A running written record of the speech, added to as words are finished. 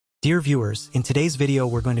Dear viewers, in today's video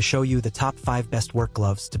we're going to show you the top 5 best work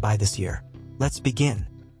gloves to buy this year. Let's begin.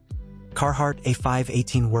 Carhartt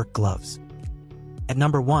A518 Work Gloves. At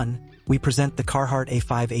number 1, we present the Carhartt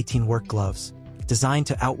A518 Work Gloves, designed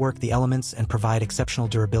to outwork the elements and provide exceptional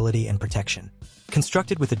durability and protection.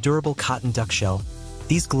 Constructed with a durable cotton duck shell,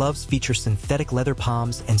 these gloves feature synthetic leather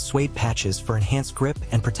palms and suede patches for enhanced grip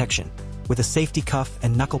and protection. With a safety cuff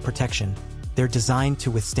and knuckle protection, they're designed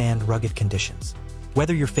to withstand rugged conditions.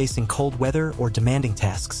 Whether you're facing cold weather or demanding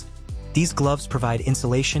tasks, these gloves provide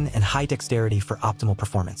insulation and high dexterity for optimal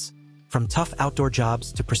performance. From tough outdoor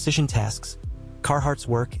jobs to precision tasks, Carhartt's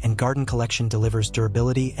Work and Garden collection delivers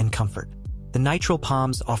durability and comfort. The nitrile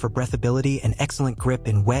palms offer breathability and excellent grip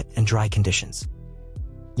in wet and dry conditions.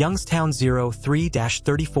 Youngstown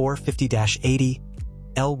 03-3450-80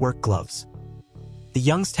 L Work Gloves. The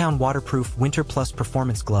Youngstown Waterproof Winter Plus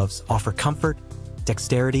Performance Gloves offer comfort,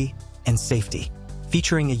 dexterity, and safety.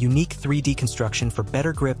 Featuring a unique 3D construction for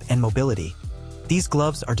better grip and mobility, these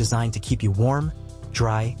gloves are designed to keep you warm,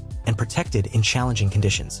 dry, and protected in challenging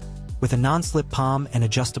conditions. With a non-slip palm and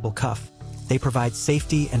adjustable cuff, they provide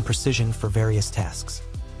safety and precision for various tasks.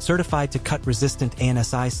 Certified to cut-resistant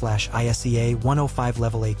ANSI/ISEA 105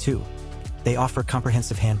 Level A2, they offer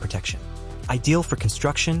comprehensive hand protection. Ideal for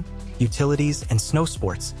construction, utilities, and snow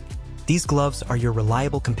sports, these gloves are your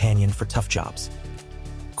reliable companion for tough jobs.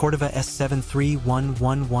 Cordova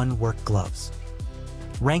S73111 Work Gloves.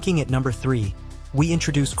 Ranking at number 3, we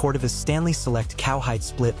introduce Cordova's Stanley Select Cowhide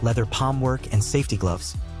Split Leather Palm Work and Safety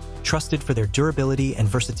Gloves, trusted for their durability and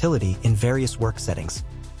versatility in various work settings.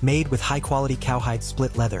 Made with high-quality cowhide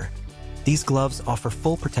split leather, these gloves offer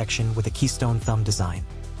full protection with a keystone thumb design.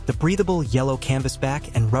 The breathable yellow canvas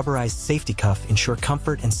back and rubberized safety cuff ensure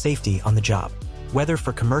comfort and safety on the job. Whether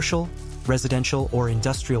for commercial, residential, or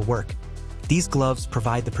industrial work, these gloves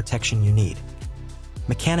provide the protection you need.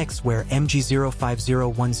 Mechanix Wear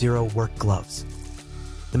MG05010 Work Gloves.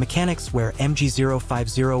 The Mechanix Wear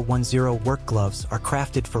MG05010 Work Gloves are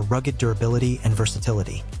crafted for rugged durability and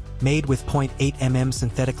versatility. Made with 0.8 mm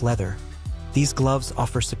synthetic leather, these gloves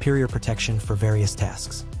offer superior protection for various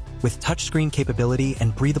tasks. With touchscreen capability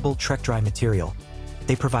and breathable trek-dry material,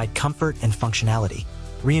 they provide comfort and functionality.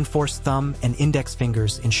 Reinforced thumb and index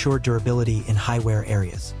fingers ensure durability in high-wear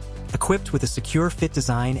areas. Equipped with a secure fit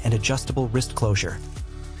design and adjustable wrist closure,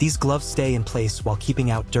 these gloves stay in place while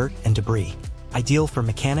keeping out dirt and debris. Ideal for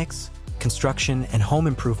mechanics, construction, and home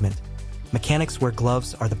improvement, Mechanix Wear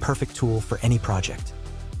gloves are the perfect tool for any project.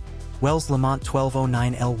 Wells Lamont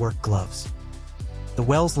 1209L Work Gloves. The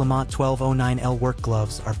Wells Lamont 1209L Work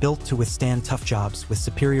Gloves are built to withstand tough jobs with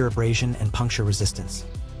superior abrasion and puncture resistance.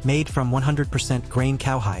 Made from 100% grain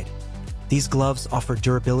cowhide, these gloves offer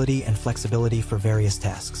durability and flexibility for various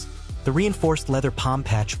tasks. The reinforced leather palm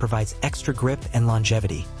patch provides extra grip and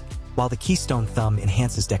longevity, while the keystone thumb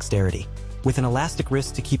enhances dexterity. With an elastic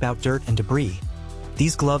wrist to keep out dirt and debris,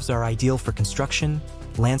 these gloves are ideal for construction,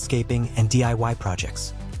 landscaping, and DIY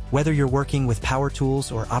projects. Whether you're working with power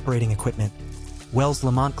tools or operating equipment, Wells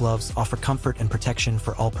Lamont gloves offer comfort and protection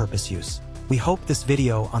for all-purpose use. We hope this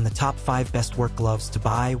video on the top 5 best work gloves to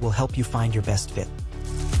buy will help you find your best fit.